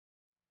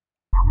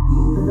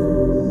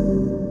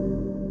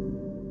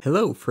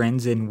Hello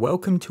friends and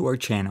welcome to our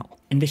channel.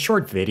 In this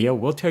short video,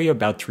 we'll tell you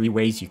about 3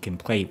 ways you can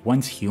play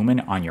Once Human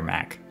on your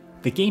Mac.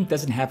 The game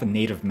doesn't have a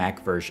native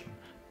Mac version,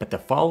 but the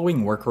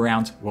following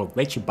workarounds will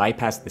let you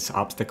bypass this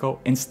obstacle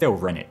and still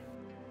run it.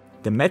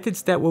 The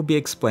methods that will be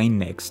explained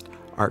next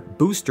are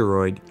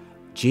Boosteroid,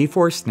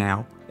 GeForce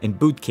Now, and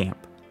Boot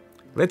Camp.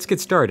 Let's get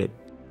started.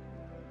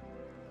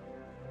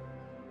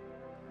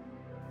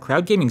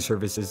 Cloud gaming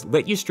services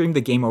let you stream the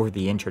game over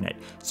the internet,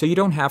 so you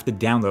don't have to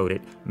download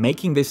it,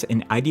 making this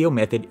an ideal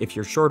method if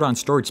you're short on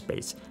storage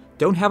space,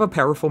 don't have a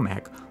powerful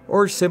Mac,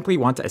 or simply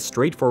want a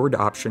straightforward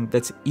option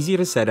that's easy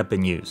to set up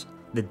and use.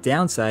 The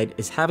downside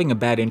is having a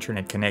bad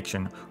internet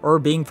connection or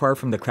being far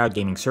from the cloud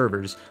gaming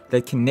servers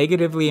that can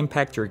negatively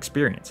impact your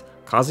experience,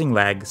 causing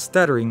lag,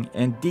 stuttering,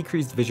 and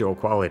decreased visual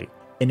quality.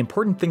 An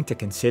important thing to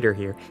consider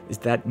here is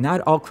that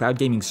not all cloud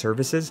gaming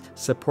services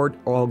support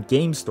all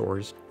game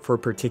stores for a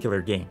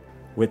particular game.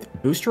 With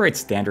Boosteroid's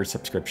standard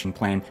subscription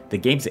plan, the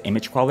game's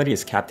image quality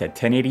is capped at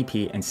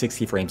 1080p and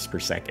 60 frames per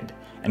second,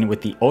 and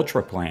with the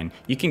Ultra plan,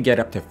 you can get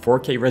up to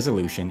 4K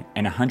resolution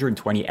and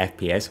 120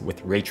 FPS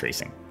with ray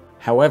tracing.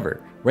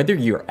 However, whether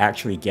you're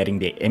actually getting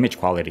the image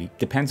quality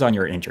depends on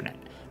your internet.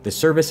 The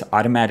service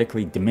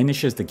automatically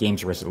diminishes the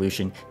game's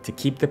resolution to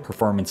keep the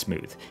performance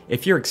smooth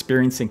if you're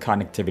experiencing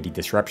connectivity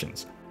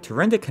disruptions. To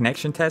run the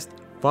connection test,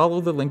 follow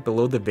the link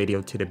below the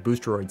video to the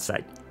Boosteroid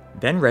site.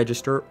 Then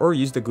register or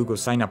use the Google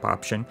sign up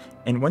option,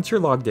 and once you're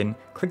logged in,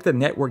 click the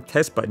network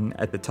test button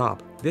at the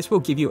top. This will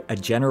give you a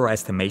general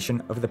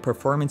estimation of the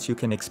performance you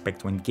can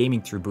expect when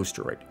gaming through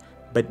Boosteroid.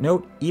 But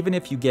note, even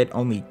if you get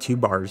only 2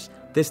 bars,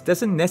 this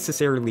doesn't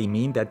necessarily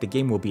mean that the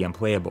game will be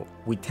unplayable.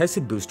 We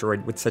tested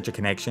Boosteroid with such a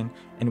connection,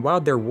 and while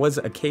there was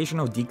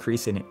occasional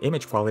decrease in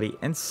image quality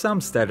and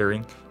some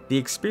stuttering, the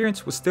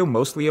experience was still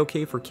mostly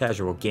okay for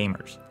casual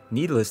gamers.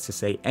 Needless to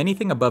say,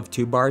 anything above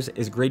 2 bars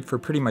is great for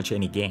pretty much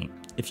any game.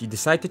 If you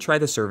decide to try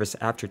the service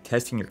after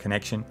testing your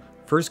connection,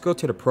 first go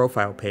to the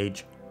profile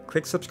page,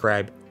 click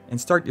subscribe,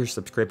 and start your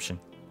subscription.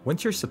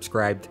 Once you're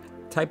subscribed,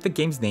 type the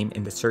game's name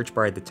in the search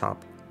bar at the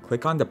top,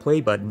 click on the play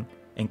button,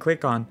 and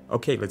click on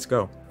OK, let's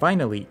go.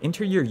 Finally,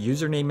 enter your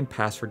username and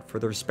password for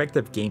the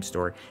respective game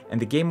store, and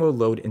the game will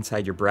load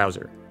inside your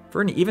browser.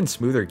 For an even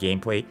smoother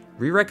gameplay,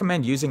 we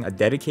recommend using a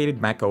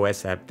dedicated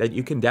macOS app that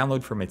you can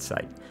download from its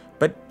site.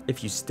 But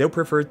if you still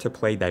prefer to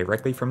play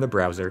directly from the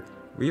browser,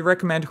 we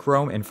recommend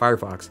Chrome and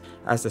Firefox,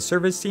 as the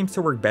service seems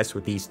to work best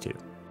with these two.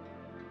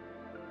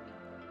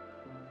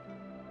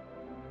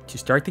 To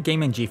start the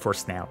game in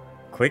GeForce Now,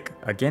 click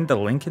again the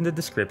link in the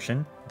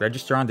description,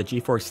 register on the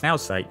GeForce Now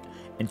site,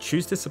 and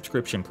choose the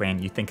subscription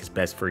plan you think is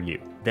best for you.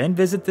 Then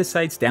visit the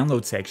site's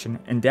download section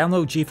and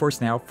download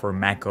GeForce Now for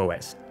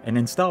macOS and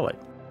install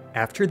it.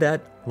 After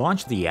that,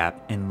 launch the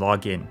app and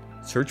log in.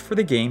 Search for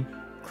the game,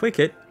 click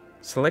it,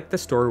 select the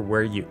store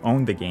where you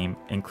own the game,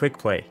 and click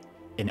play.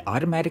 An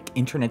automatic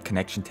internet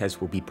connection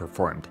test will be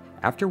performed,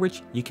 after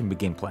which you can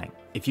begin playing.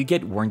 If you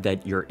get warned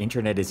that your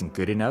internet isn't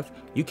good enough,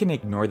 you can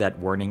ignore that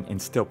warning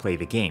and still play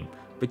the game,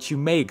 but you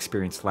may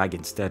experience lag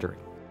and stuttering.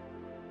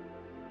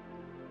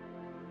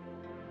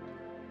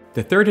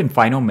 The third and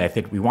final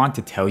method we want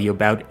to tell you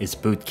about is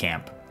Boot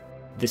Camp.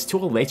 This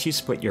tool lets you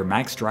split your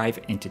Mac's drive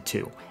into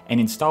 2 and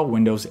install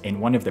Windows in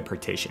one of the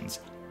partitions.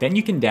 Then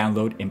you can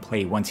download and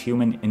play Once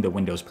Human in the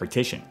Windows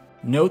partition.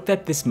 Note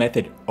that this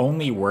method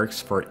only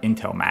works for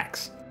Intel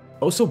Macs.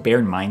 Also bear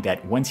in mind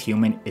that Once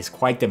Human is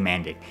quite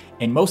demanding,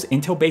 and most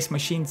Intel-based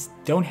machines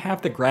don't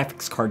have the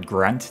graphics card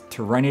grunt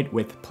to run it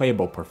with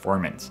playable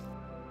performance.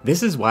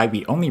 This is why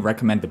we only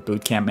recommend the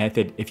Boot Camp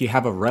method if you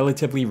have a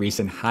relatively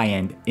recent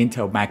high-end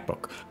Intel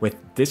MacBook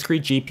with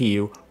discrete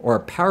GPU or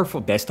a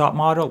powerful desktop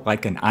model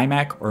like an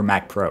iMac or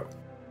Mac Pro.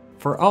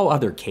 For all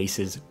other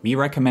cases, we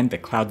recommend the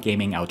cloud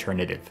gaming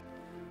alternative.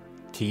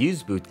 To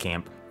use Boot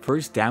Camp,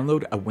 first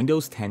download a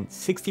Windows 10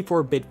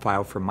 64-bit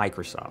file from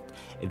Microsoft,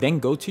 and then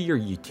go to your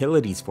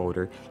Utilities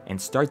folder and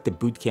start the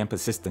Boot Camp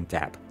Assistant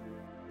app.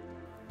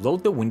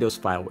 Load the Windows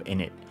file in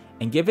it,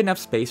 and give enough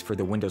space for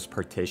the Windows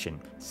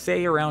partition,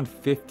 say around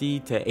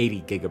 50 to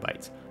 80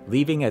 gigabytes,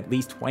 leaving at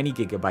least 20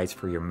 gigabytes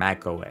for your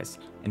Mac OS,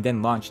 and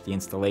then launch the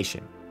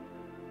installation.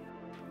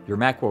 Your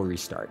Mac will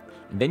restart,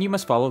 and then you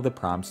must follow the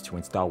prompts to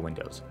install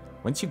Windows.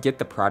 Once you get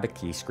the product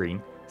key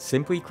screen,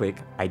 simply click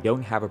I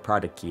don't have a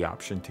product key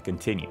option to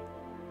continue.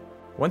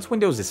 Once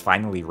Windows is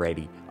finally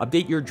ready,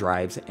 update your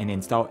drives and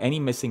install any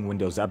missing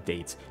Windows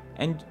updates,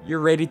 and you're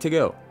ready to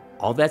go.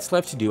 All that's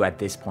left to do at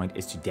this point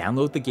is to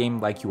download the game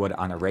like you would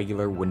on a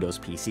regular Windows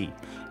PC,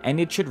 and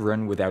it should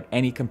run without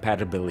any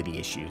compatibility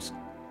issues.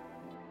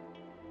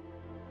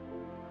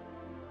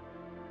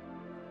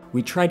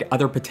 We tried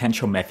other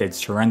potential methods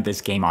to run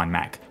this game on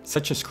Mac,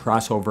 such as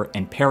crossover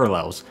and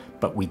parallels,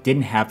 but we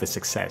didn't have the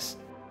success.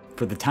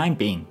 For the time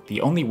being,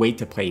 the only way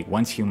to play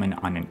Once Human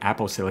on an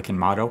Apple Silicon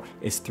model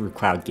is through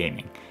cloud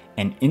gaming,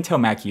 and Intel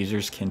Mac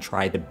users can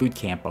try the Boot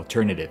Camp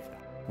alternative.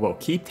 We'll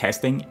keep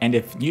testing, and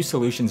if new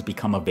solutions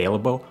become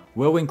available,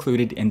 we'll include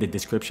it in the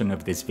description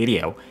of this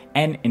video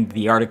and in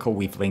the article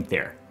we've linked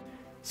there.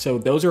 So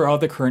those are all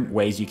the current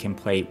ways you can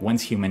play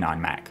Once Human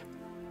on Mac.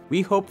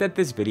 We hope that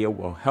this video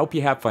will help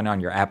you have fun on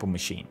your Apple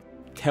machine.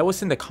 Tell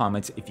us in the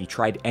comments if you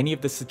tried any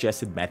of the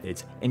suggested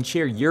methods and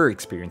share your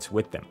experience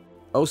with them.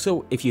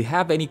 Also, if you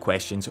have any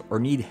questions or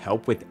need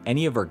help with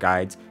any of our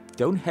guides,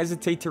 don't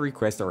hesitate to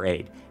request our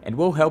aid, and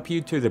we'll help you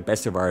to the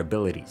best of our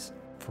abilities.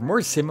 For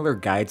more similar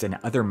guides and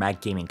other Mac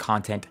gaming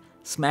content,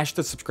 smash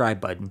the subscribe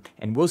button,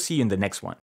 and we'll see you in the next one.